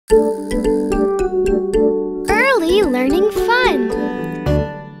Early learning fun.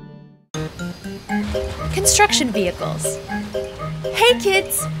 Construction vehicles. Hey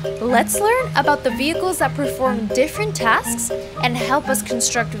kids! Let's learn about the vehicles that perform different tasks and help us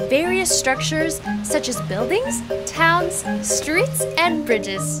construct various structures such as buildings, towns, streets, and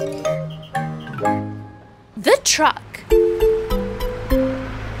bridges. The truck.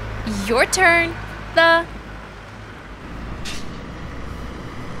 Your turn.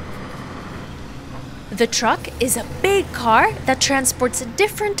 The truck is a big car that transports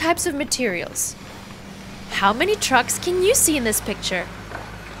different types of materials. How many trucks can you see in this picture?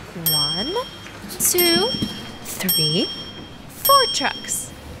 1, 2, 3, 4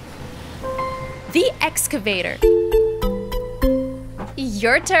 trucks. The excavator.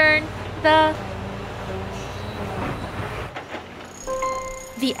 Your turn.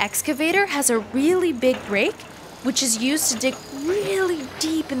 The excavator has a really big rake, which is used to dig really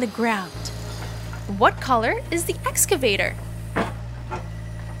deep in the ground. What color is the excavator?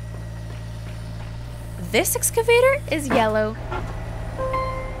 This excavator is yellow.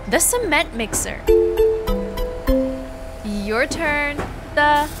 The cement mixer. Your turn.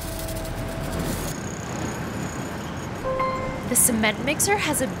 The cement mixer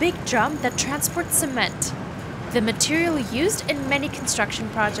has a big drum that transports cement, the material used in many construction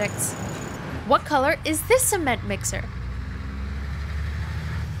projects. What color is this cement mixer?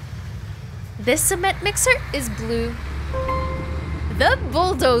 This cement mixer is blue. The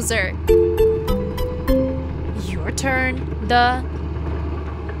bulldozer. Your turn. The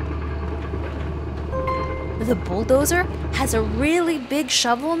bulldozer has a really big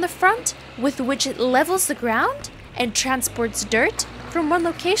shovel in the front with which it levels the ground and transports dirt from one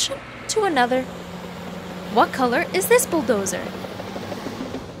location to another. What color is this bulldozer?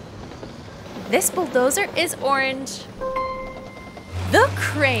 This bulldozer is orange. The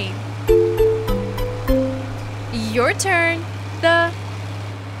crane. Your turn. The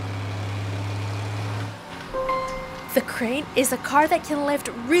crane is a car that can lift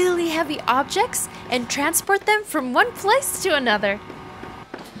really heavy objects and transport them from one place to another.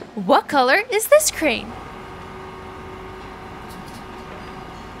 What color is this crane?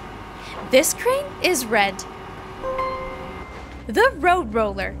 This crane is red. The road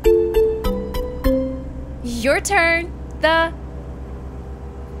roller. Your turn.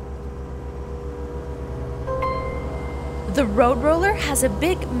 The road roller has a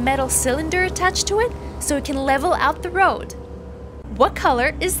big metal cylinder attached to it so it can level out the road. What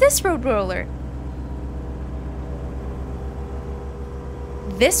color is this road roller?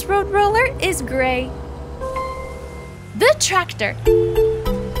 This road roller is gray. The tractor.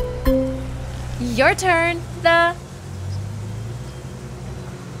 Your turn.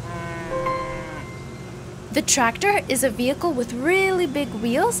 The tractor is a vehicle with really big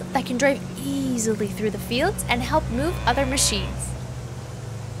wheels that can drive easily through the fields and help move other machines.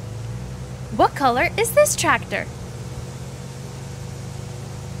 What color is this tractor?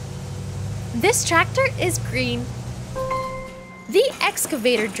 This tractor is green. The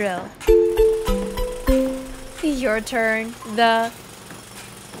excavator drill. Your turn. The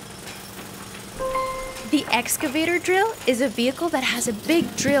excavator drill is a vehicle that has a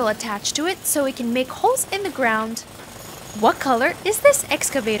big drill attached to it so it can make holes in the ground. What color is this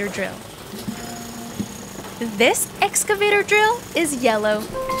excavator drill? This excavator drill is yellow.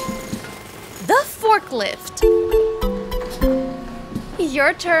 The forklift.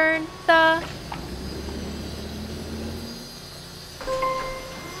 Your turn.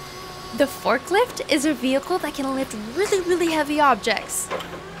 The forklift is a vehicle that can lift really heavy objects.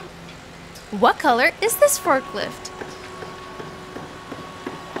 What color is this forklift?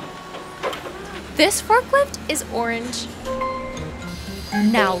 This forklift is orange.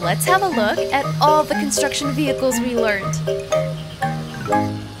 Now let's have a look at all the construction vehicles we learned.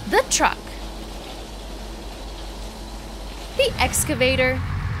 The truck. The excavator.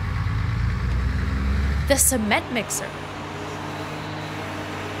 The cement mixer.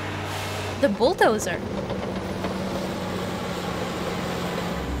 The bulldozer.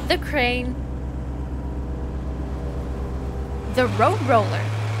 The crane. The road roller.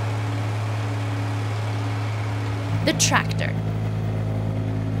 The tractor.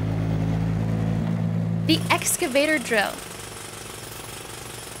 The excavator drill.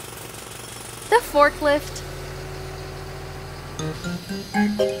 The forklift.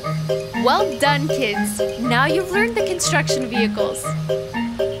 Well done, kids! Now you've learned the construction vehicles.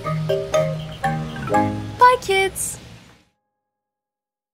 Bye, kids!